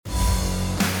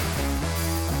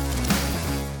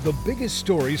The biggest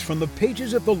stories from the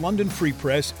pages of the London Free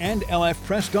Press and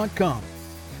lfpress.com.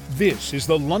 This is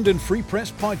the London Free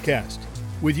Press Podcast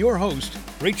with your host,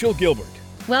 Rachel Gilbert.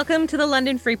 Welcome to the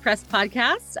London Free Press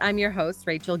Podcast. I'm your host,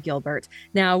 Rachel Gilbert.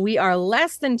 Now, we are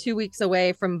less than 2 weeks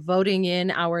away from voting in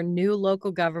our new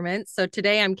local government. So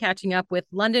today I'm catching up with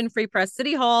London Free Press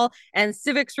City Hall and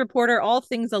civics reporter, all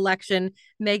things election,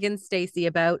 Megan Stacey,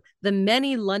 about the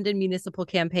many London municipal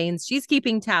campaigns she's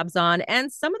keeping tabs on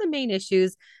and some of the main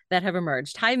issues that have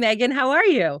emerged. Hi, Megan. How are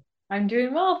you? I'm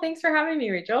doing well. Thanks for having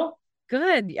me, Rachel.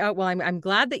 Good. Well, I'm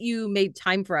glad that you made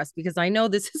time for us because I know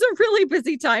this is a really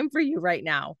busy time for you right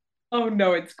now. Oh,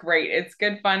 no, it's great. It's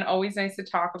good fun. Always nice to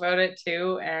talk about it,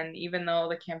 too. And even though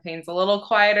the campaign's a little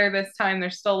quieter this time,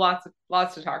 there's still lots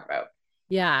to talk about.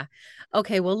 Yeah.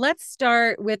 Okay. Well, let's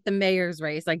start with the mayor's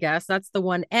race, I guess. That's the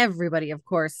one everybody, of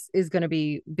course, is going to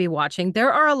be watching.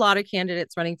 There are a lot of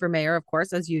candidates running for mayor, of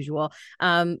course, as usual.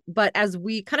 But as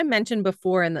we kind of mentioned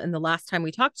before in the last time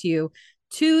we talked to you,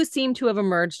 two seem to have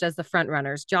emerged as the front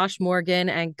runners, Josh Morgan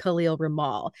and Khalil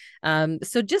Ramal.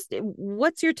 So just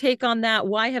what's your take on that?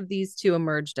 Why have these two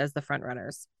emerged as the front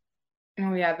runners?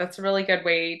 Oh, yeah, that's a really good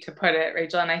way to put it,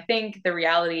 Rachel. And I think the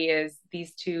reality is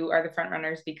these two are the front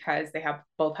runners because they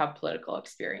both have political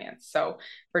experience. So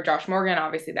for Josh Morgan,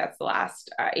 obviously that's the last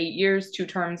 8 years, 2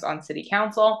 terms on city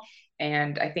council.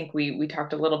 And I think we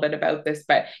talked a little bit about this,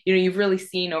 but, you've really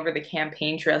seen over the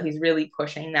campaign trail, he's really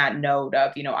pushing that note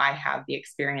of, I have the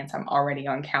experience. I'm already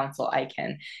on council. I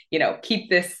can, keep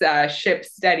this ship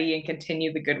steady and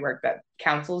continue the good work that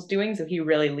council's doing. So he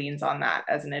really leans on that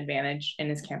as an advantage in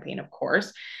his campaign, of course.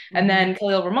 Mm-hmm. And then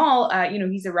Khalil Ramal,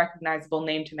 he's a recognizable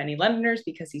name to many Londoners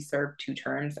because he served 2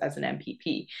 terms as an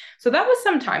MPP. So that was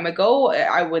some time ago.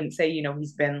 I wouldn't say,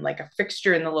 he's been like a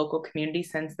fixture in the local community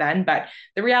since then, but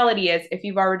the reality is if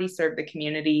you've already served the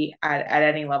community at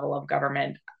any level of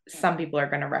government, some people are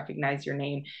going to recognize your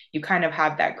name. You kind of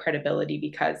have that credibility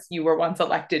because you were once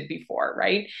elected before,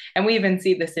 right? And we even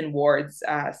see this in ward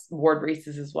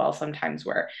races as well, sometimes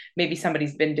where maybe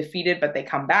somebody's been defeated, but they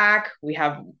come back. We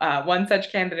have one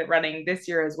such candidate running this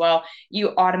year as well.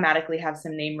 You automatically have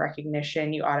some name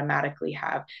recognition. You automatically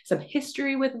have some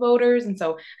history with voters. And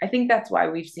so I think that's why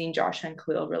we've seen Josh and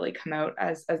Khalil really come out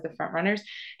as the front runners.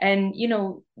 And,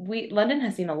 London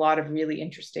has seen a lot of really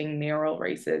interesting mayoral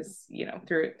races,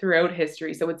 throughout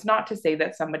history. So it's not to say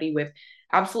that somebody with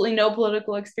absolutely no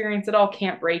political experience at all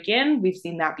can't break in. We've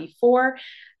seen that before.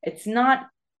 It's not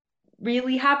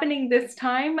really happening this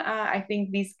time. I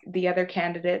think the other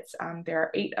candidates, there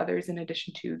are 8 others in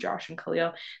addition to Josh and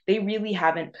Khalil. They really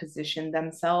haven't positioned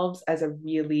themselves as a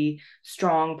really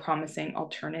strong, promising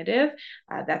alternative.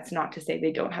 That's not to say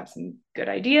they don't have some good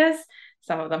ideas.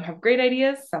 Some of them have great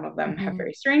ideas. Some of them have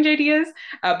very strange ideas.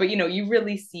 But, you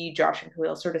really see Josh and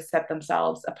Khalil sort of set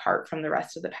themselves apart from the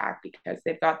rest of the pack because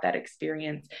they've got that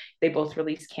experience. They both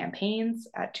release campaigns.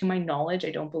 To my knowledge, I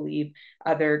don't believe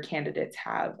other candidates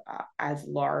have as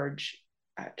large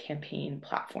campaign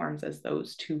platforms as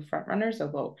those 2 frontrunners,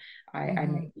 although I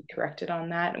might be corrected on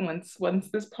that. And once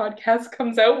this podcast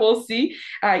comes out, we'll see.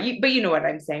 But you know what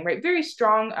I'm saying, right? Very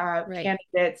strong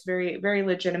candidates, very, very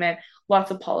legitimate, lots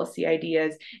of policy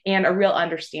ideas, and a real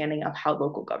understanding of how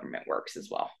local government works as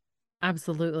well.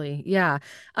 Absolutely. Yeah.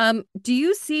 Do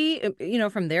you see,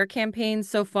 from their campaigns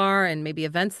so far and maybe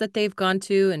events that they've gone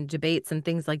to and debates and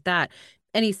things like that,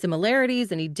 any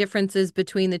similarities, any differences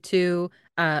between the two?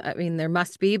 There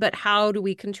must be, but how do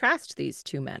we contrast these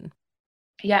 2 men?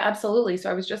 Yeah, absolutely. So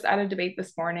I was just at a debate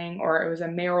this morning, or it was a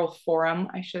mayoral forum,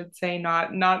 I should say,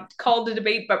 not called a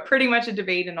debate, but pretty much a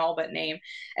debate in all but name.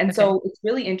 And so it's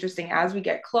really interesting as we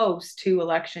get close to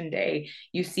election day,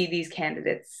 you see these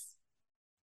candidates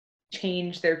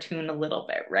change their tune a little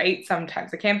bit, right?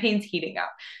 Sometimes the campaign's heating up.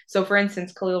 So for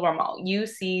instance, Khalil Ramal, you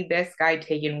see this guy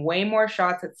taking way more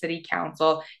shots at city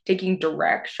council, taking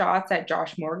direct shots at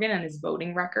Josh Morgan and his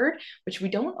voting record, which we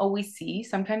don't always see.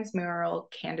 Sometimes mayoral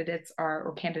candidates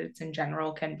or candidates in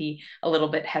general can be a little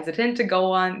bit hesitant to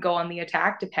go on the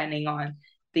attack depending on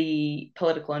the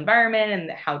political environment and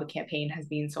how the campaign has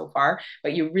been so far.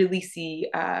 But you really see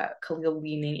Khalil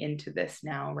leaning into this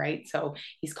now, right? So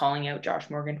he's calling out Josh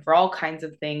Morgan for all kinds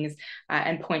of things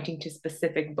and pointing to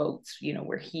specific votes,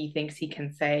 where he thinks he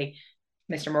can say,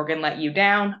 Mr. Morgan let you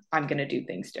down, I'm going to do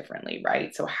things differently,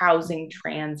 right? So housing,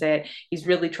 transit, he's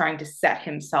really trying to set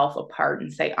himself apart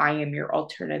and say, I am your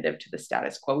alternative to the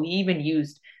status quo. He even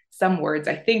used some words,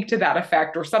 I think, to that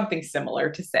effect or something similar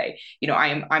to say,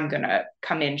 I'm going to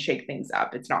come in, shake things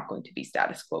up. It's not going to be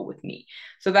status quo with me.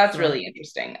 So that's really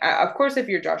interesting. Of course, if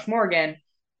you're Josh Morgan,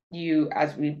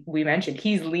 as we mentioned,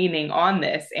 he's leaning on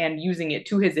this and using it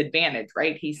to his advantage,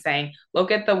 right? He's saying,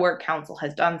 look at the work council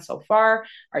has done so far.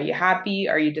 Are you happy?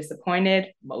 Are you disappointed?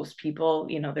 Most people,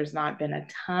 there's not been a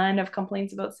ton of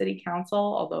complaints about city council,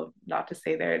 although not to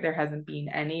say there hasn't been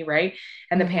any, right?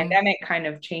 And the pandemic kind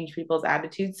of changed people's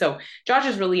attitudes. So Josh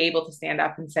is really able to stand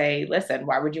up and say, listen,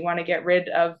 why would you want to get rid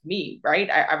of me, right?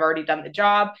 I've already done the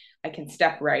job. I can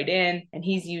step right in. And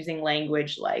he's using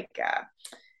language like,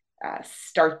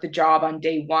 start the job on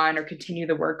day one or continue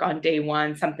the work on day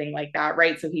one, something like that,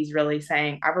 right? So he's really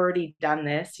saying, I've already done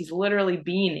this. He's literally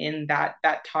been in that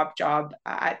top job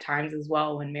at times as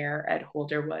well when Mayor Ed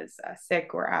Holder was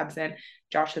sick or absent.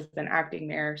 Josh has been acting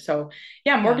mayor. So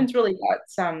yeah, Morgan's really got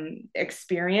some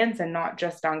experience, and not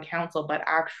just on council, but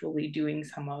actually doing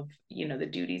some of, the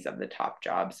duties of the top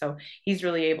job. So he's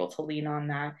really able to lean on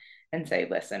that and say,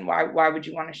 listen, why would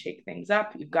you want to shake things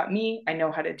up? You've got me. I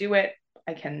know how to do it.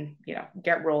 I can,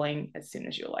 get rolling as soon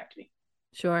as you elect me.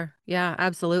 Sure. Yeah,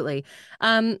 absolutely.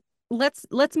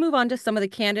 Let's move on to some of the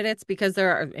candidates, because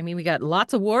we got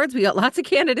lots of wards, we got lots of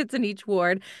candidates in each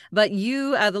ward, but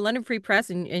you, the London Free Press,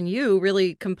 and you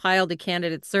really compiled a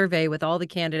candidate survey with all the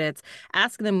candidates,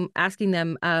 asking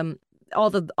them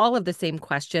all of the same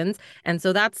questions. And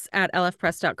so that's at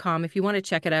lfpress.com. If you want to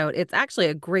check it out, it's actually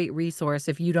a great resource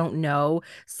if you don't know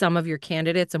some of your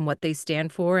candidates and what they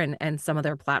stand for, and some of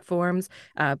their platforms,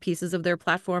 pieces of their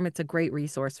platform. It's a great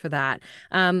resource for that.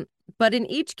 But in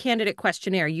each candidate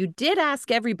questionnaire, you did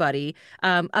ask everybody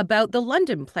about the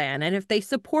London plan and if they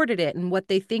supported it and what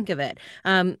they think of it.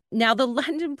 Now, the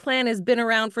London plan has been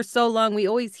around for so long. We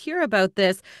always hear about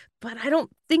this, but I don't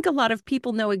think a lot of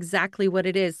people know exactly what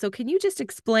it is. So can you just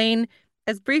explain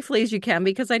as briefly as you can,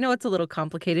 because I know it's a little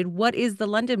complicated, what is the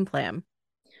London plan?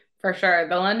 For sure.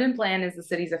 The London plan is the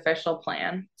city's official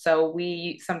plan. So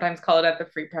we sometimes call it at the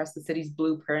Free Press the city's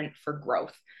blueprint for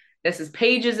growth. This is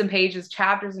pages and pages,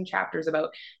 chapters and chapters about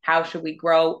how should we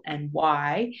grow and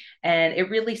why. And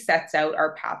it really sets out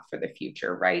our path for the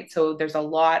future, right? So there's a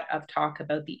lot of talk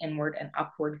about the inward and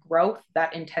upward growth,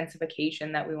 that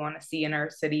intensification that we want to see in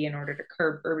our city in order to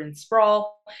curb urban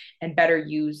sprawl and better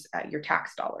use your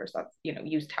tax dollars. That's,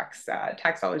 use tax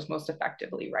dollars most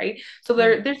effectively, right? So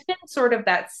there's been sort of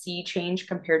that sea change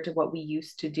compared to what we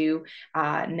used to do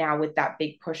now with that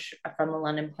big push from the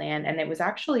London plan. And it was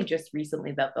actually just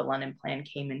recently that the London plan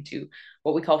came into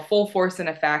what we call full force and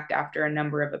effect after a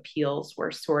number of appeals were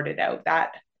sorted out.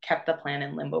 That kept the plan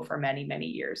in limbo for many, many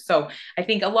years. So I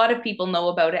think a lot of people know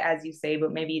about it, as you say,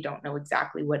 but maybe you don't know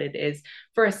exactly what it is.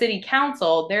 For a city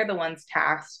council, they're the ones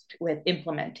tasked with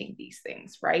implementing these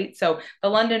things, right? So the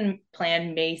London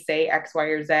plan may say X, Y,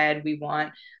 or Z. We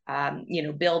want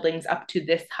buildings up to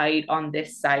this height on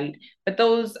this site, but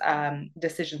those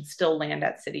decisions still land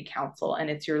at city council, and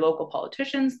it's your local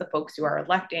politicians, the folks who are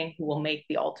electing, who will make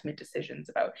the ultimate decisions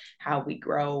about how we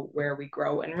grow, where we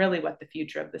grow, and really what the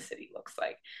future of the city looks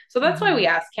like. So that's why we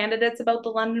ask candidates about the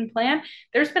London plan.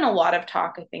 There's been a lot of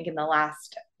talk, I think, in the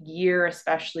last year,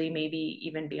 especially maybe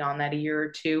even beyond that, a year or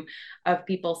two, of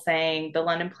people saying the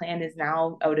London plan is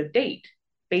now out of date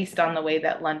based on the way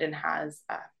that London has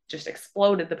just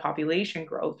exploded the population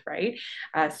growth, right?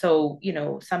 So,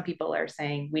 some people are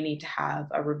saying we need to have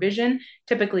a revision.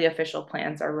 Typically, official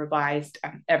plans are revised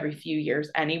every few years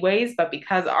anyways, but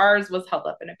because ours was held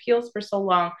up in appeals for so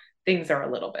long, things are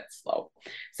a little bit slow.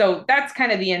 So that's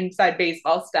kind of the inside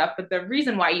baseball stuff. But the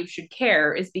reason why you should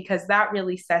care is because that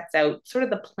really sets out sort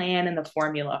of the plan and the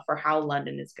formula for how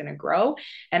London is going to grow.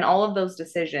 And all of those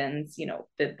decisions,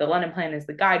 the London plan is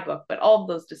the guidebook, but all of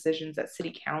those decisions that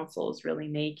city council is really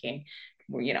making,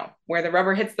 where the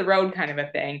rubber hits the road kind of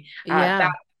a thing.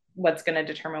 That's what's going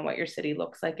to determine what your city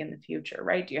looks like in the future,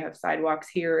 right? Do you have sidewalks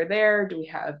here or there? Do we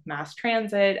have mass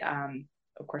transit?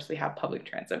 Of course, we have public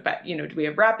transit, but do we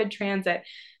have rapid transit,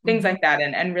 things like that,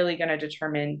 and really going to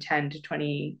determine 10 to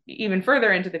 20, even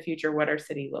further into the future, what our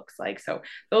city looks like. So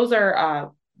those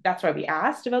are that's why we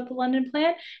asked about the London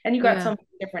plan, and you got some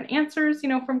different answers,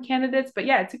 from candidates. But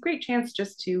yeah, it's a great chance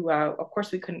just to, of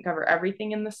course, we couldn't cover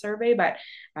everything in the survey, but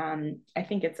I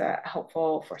think it's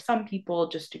helpful for some people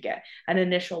just to get an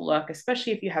initial look,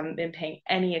 especially if you haven't been paying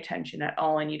any attention at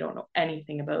all and you don't know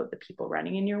anything about the people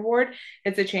running in your ward.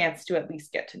 It's a chance to at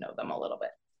least get to know them a little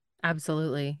bit.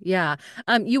 Absolutely. Yeah.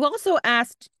 You also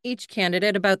asked each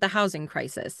candidate about the housing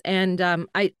crisis. And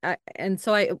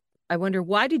I wonder,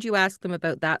 why did you ask them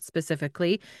about that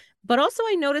specifically? But also,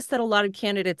 I noticed that a lot of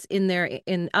candidates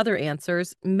in other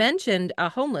answers mentioned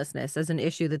homelessness as an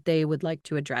issue that they would like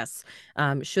to address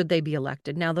should they be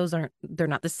elected. Now, they're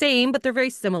not the same, but they're very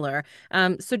similar.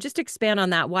 So just expand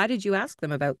on that. Why did you ask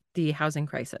them about the housing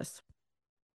crisis?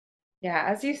 Yeah,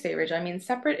 as you say, Rachel, I mean,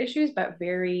 separate issues, but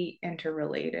very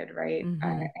interrelated, right?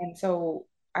 Mm-hmm. And so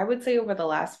I would say over the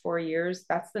last 4 years,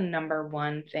 that's the number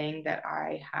one thing that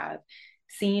I have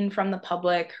seen from the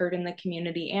public, heard in the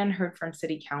community, and heard from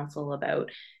city council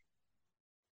about,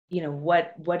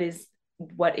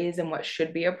 what is and what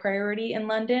should be a priority in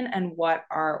London, and what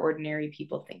are ordinary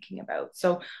people thinking about.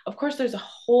 So of course there's a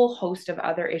whole host of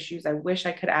other issues. I wish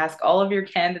I could ask all of your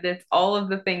candidates all of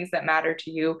the things that matter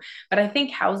to you, but I think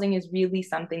housing is really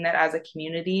something that as a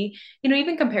community,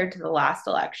 even compared to the last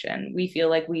election, we feel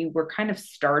like we were kind of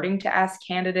starting to ask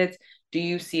candidates, do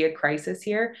you see a crisis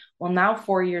here? Well, now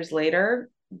 4 years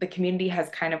later, the community has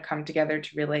kind of come together to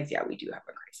realize, yeah, we do have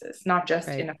a crisis, not just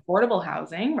Right. in affordable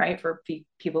housing, right, for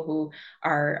people who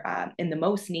are in the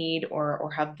most need,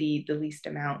 or have the least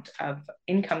amount of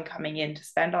income coming in to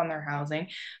spend on their housing,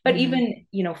 but Mm-hmm.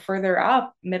 even further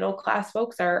up, middle class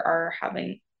folks are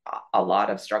having a lot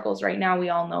of struggles right now. We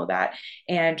all know that.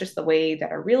 And just the way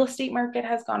that our real estate market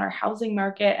has gone, our housing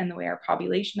market, and the way our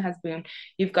population has boomed,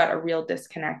 you've got a real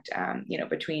disconnect,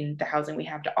 between the housing we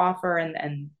have to offer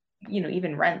and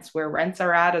even rents, where rents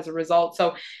are at as a result.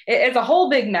 So it's a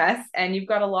whole big mess, and you've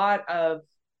got a lot of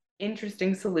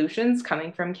interesting solutions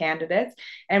coming from candidates.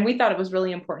 And we thought it was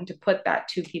really important to put that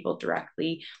to people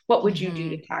directly. What would you do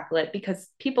Mm-hmm. to tackle it? Because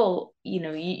people,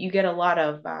 you get a lot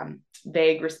of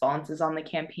vague responses on the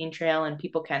campaign trail, and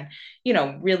people can,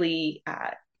 really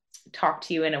talk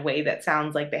to you in a way that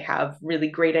sounds like they have really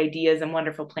great ideas and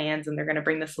wonderful plans, and they're going to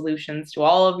bring the solutions to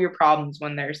all of your problems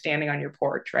when they're standing on your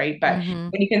porch, right? But Mm-hmm.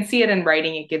 when you can see it in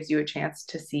writing, it gives you a chance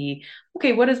to see,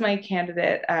 okay, what do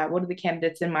the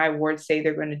candidates in my ward say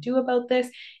they're going to do about this?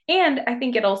 And I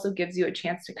think it also gives you a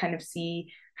chance to kind of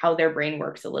see how their brain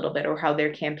works a little bit, or how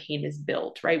their campaign is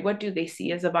built, right? What do they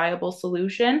see as a viable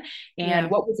solution, and Yeah.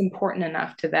 what was important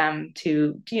enough to them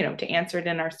to answer it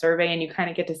in our survey? And you kind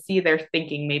of get to see their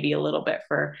thinking maybe a little bit,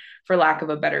 for lack of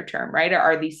a better term, right?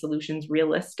 Are these solutions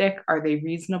realistic? Are they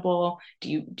reasonable?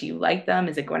 Do you like them?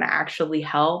 Is it going to actually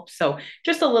help? So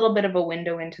just a little bit of a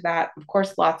window into that. Of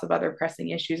course, lots of other pressing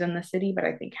issues in the city, but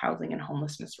I think housing and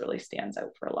homelessness really stands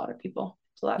out for a lot of people.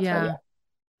 So that's why we. Yeah.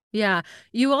 Yeah.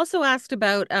 You also asked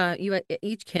about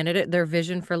each candidate, their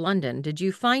vision for London. Did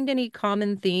you find any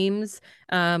common themes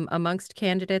amongst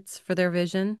candidates for their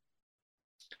vision?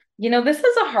 This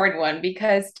is a hard one,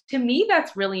 because to me,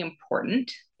 that's really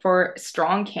important for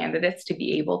strong candidates to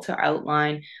be able to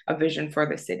outline a vision for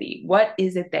the city. What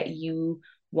is it that you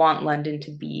want London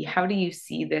to be? How do you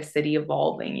see this city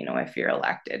evolving, if you're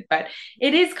elected? But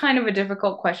it is kind of a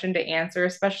difficult question to answer,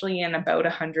 especially in about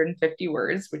 150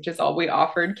 words, which is all we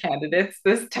offered candidates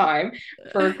this time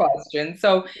for a question.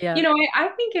 So, Yeah. I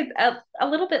think it's a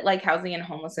little bit like housing and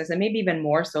homelessness, and maybe even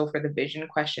more so for the vision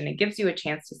question. It gives you a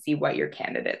chance to see what your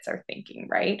candidates are thinking,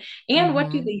 right? And what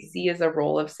do Mm-hmm. they see as a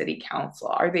role of city council?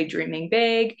 Are they dreaming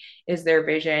big? Is their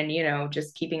vision,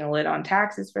 just keeping a lid on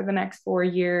taxes for the next 4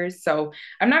 years? So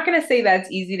I'm not going to say that's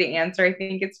easy to answer. I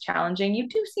think it's challenging. You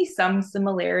do see some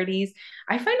similarities.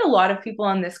 I find a lot of people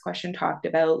on this question talked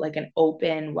about like an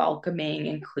open, welcoming,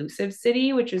 inclusive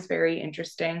city, which is very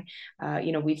interesting.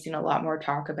 We've seen a lot more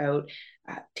talk about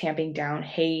tamping down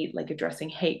hate, like addressing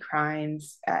hate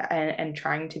crimes, and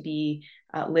trying to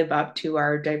live up to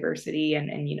our diversity,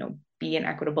 and be an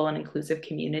equitable and inclusive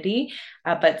community.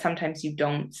 But sometimes you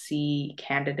don't see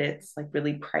candidates like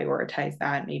really prioritize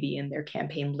that, maybe in their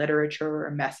campaign literature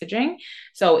or messaging.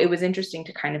 So it was interesting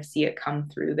to kind of see it come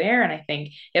through there. And I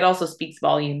think it also speaks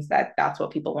volumes that that's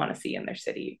what people want to see in their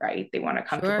city, right? They want a Sure.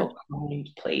 comfortable, kind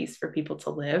place for people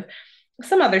to live.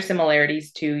 Some other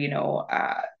similarities too,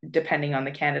 depending on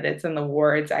the candidates and the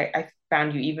wards. I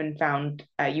found you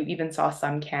even saw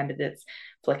some candidates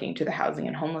flicking to the housing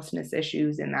and homelessness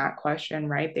issues in that question,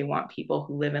 right? They want people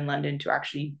who live in London to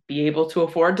actually be able to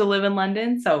afford to live in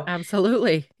London. So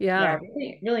Absolutely. yeah, Yeah.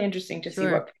 really, really interesting to see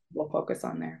Sure. what people focus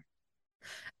on there.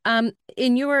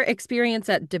 In your experience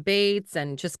at debates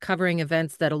and just covering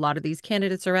events that a lot of these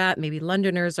candidates are at, maybe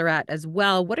Londoners are at as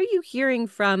well, what are you hearing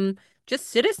from just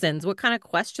citizens? What kind of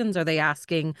questions are they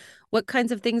asking? What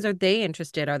kinds of things are they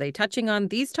interested? Are they touching on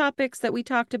these topics that we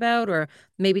talked about, or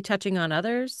maybe touching on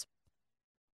others?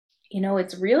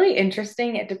 It's really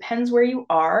interesting. It depends where you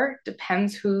are,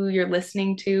 depends who you're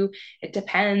listening to. It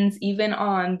depends even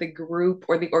on the group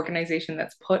or the organization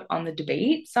that's put on the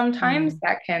debate. Sometimes Mm,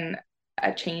 that can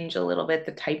change a little bit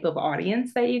the type of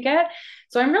audience that you get.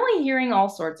 So I'm really hearing all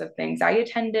sorts of things. I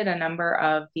attended a number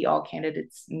of the all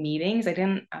candidates meetings. I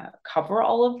didn't cover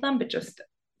all of them, but just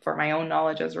for my own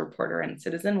knowledge as a reporter and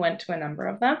citizen, went to a number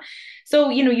of them. So,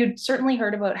 you'd certainly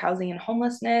heard about housing and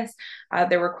homelessness.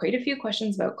 There were quite a few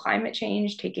questions about climate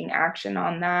change, taking action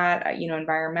on that,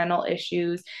 environmental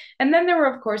issues. And then there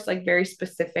were, of course, like very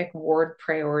specific ward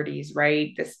priorities,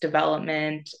 right? This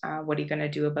development, what are you going to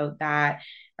do about that?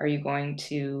 Are you going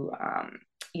to,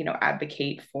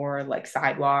 advocate for like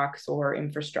sidewalks or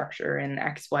infrastructure in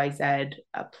XYZ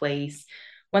place?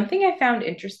 One thing I found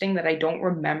interesting that I don't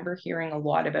remember hearing a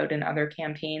lot about in other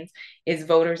campaigns is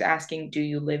voters asking, do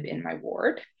you live in my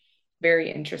ward?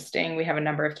 Very interesting. We have a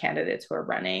number of candidates who are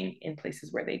running in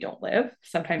places where they don't live.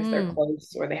 Sometimes they're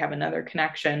close or they have another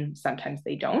connection. Sometimes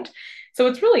they don't. So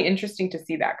it's really interesting to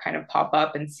see that kind of pop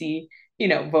up and see,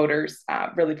 voters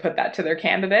really put that to their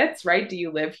candidates, right? Do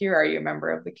you live here? Are you a member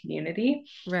of the community?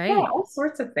 Right. Yeah, all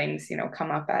sorts of things,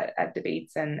 come up at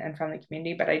debates and from the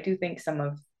community. But I do think some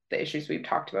of the issues we've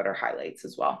talked about are highlights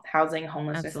as well. Housing,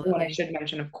 homelessness. Absolutely. And I should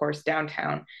mention, of course,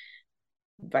 downtown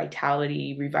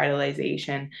vitality,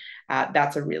 revitalization.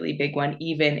 That's a really big one,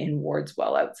 even in wards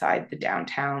well outside the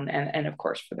downtown and of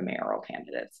course, for the mayoral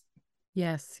candidates.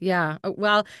 Yes. Yeah.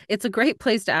 Well, it's a great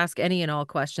place to ask any and all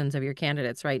questions of your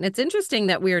candidates, right? And it's interesting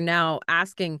that we are now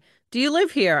asking, do you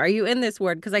live here? Are you in this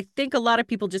ward? Because I think a lot of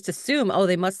people just assume, oh,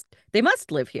 they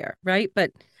must live here, right?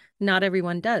 But not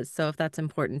everyone does. So if that's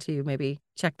important to you, maybe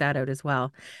check that out as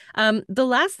well. The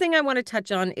last thing I want to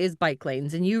touch on is bike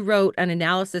lanes. And you wrote an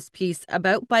analysis piece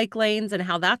about bike lanes and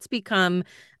how that's become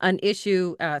an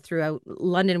issue throughout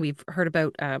London. We've heard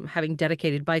about having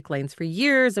dedicated bike lanes for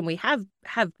years, and we have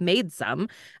made some.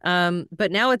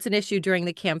 But now it's an issue during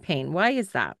the campaign. Why is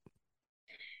that?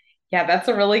 Yeah, that's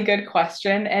a really good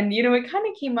question. And, it kind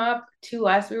of came up to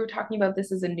us. We were talking about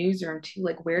this as a newsroom too.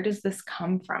 Like, where does this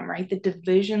come from, right? The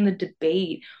division, the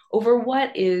debate over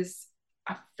what is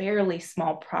a fairly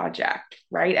small project,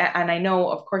 right? And I know,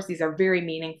 of course, these are very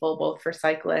meaningful, both for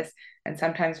cyclists and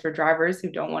sometimes for drivers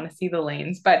who don't want to see the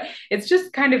lanes. But it's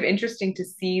just kind of interesting to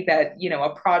see that,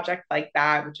 a project like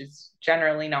that, which is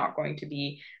generally not going to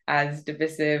be as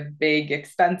divisive, big,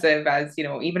 expensive as,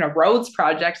 even a roads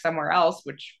project somewhere else,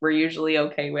 which we're usually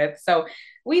okay with. So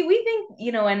we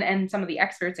think, and some of the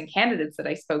experts and candidates that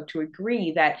I spoke to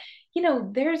agree that,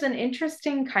 there's an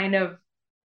interesting kind of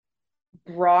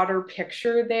broader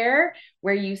picture there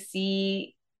where you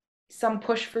see some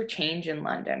push for change in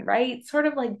London, right? Sort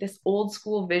of like this old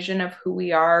school vision of who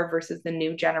we are versus the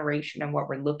new generation and what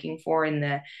we're looking for in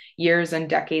the years and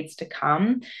decades to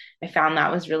come. I found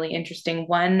that was really interesting.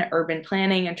 One urban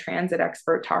planning and transit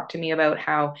expert talked to me about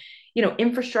how,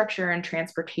 infrastructure and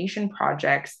transportation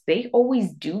projects, they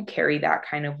always do carry that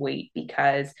kind of weight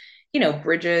because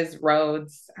bridges,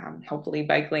 roads, hopefully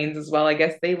bike lanes as well, I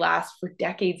guess they last for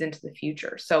decades into the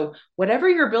future. So whatever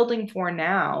you're building for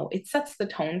now, it sets the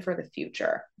tone for the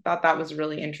future. I thought that was a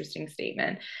really interesting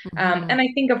statement. And I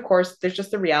think, of course, there's just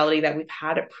the reality that we've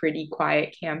had a pretty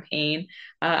quiet campaign.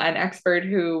 An expert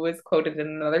who was quoted in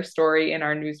another story in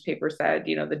our newspaper said,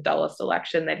 the dullest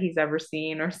election that he's ever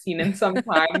seen or seen in some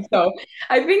time. So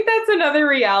I think that's another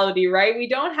reality, right? We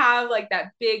don't have like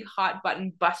that big hot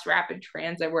button bus rapid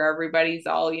transit where everybody's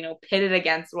all, pitted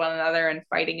against one another and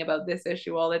fighting about this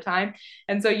issue all the time.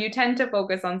 And so you tend to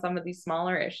focus on some of these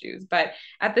smaller issues. But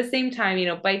at the same time,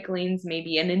 bike lanes,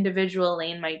 maybe an individual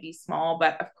lane might be small,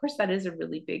 but of course that is a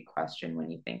really big question when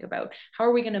you think about how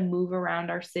are we going to move around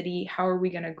our city? How are we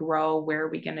going to grow? Where are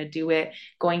we going to do it?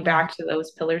 Going back to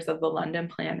those pillars of the London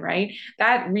plan, right?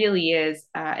 That really is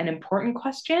an important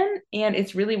question. And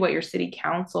it's really what your city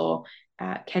council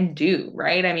can do,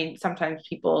 right? I mean, sometimes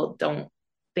people don't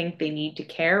think they need to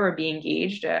care or be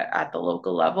engaged at the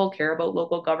local level, care about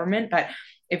local government. But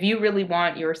if you really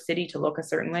want your city to look a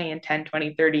certain way in 10,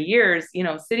 20, 30 years,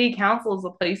 city council is a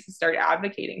place to start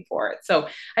advocating for it. So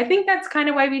I think that's kind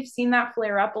of why we've seen that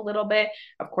flare up a little bit.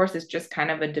 Of course, it's just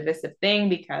kind of a divisive thing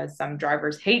because some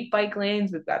drivers hate bike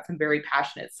lanes. We've got some very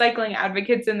passionate cycling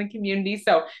advocates in the community.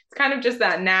 So it's kind of just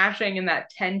that gnashing and that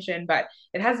tension, but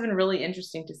it has been really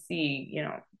interesting to see,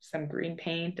 some green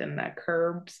paint and that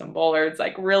curb, some bollards,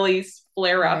 like really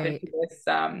flare up into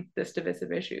this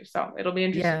divisive issue. So it'll be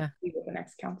interesting to see what the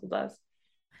next council does.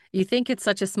 You think it's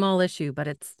such a small issue, but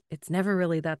it's never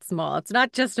really that small. It's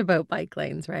not just about bike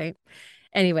lanes, right?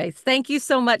 Anyways, thank you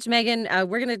so much, Megan.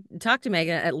 We're going to talk to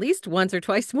Megan at least once or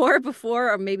twice more before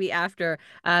or maybe after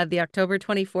the October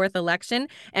 24th election.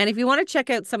 And if you want to check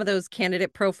out some of those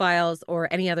candidate profiles or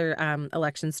any other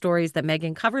election stories that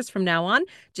Megan covers from now on,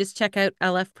 just check out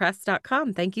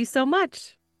lfpress.com. Thank you so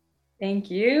much.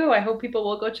 Thank you. I hope people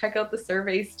will go check out the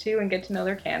surveys too and get to know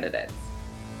their candidates.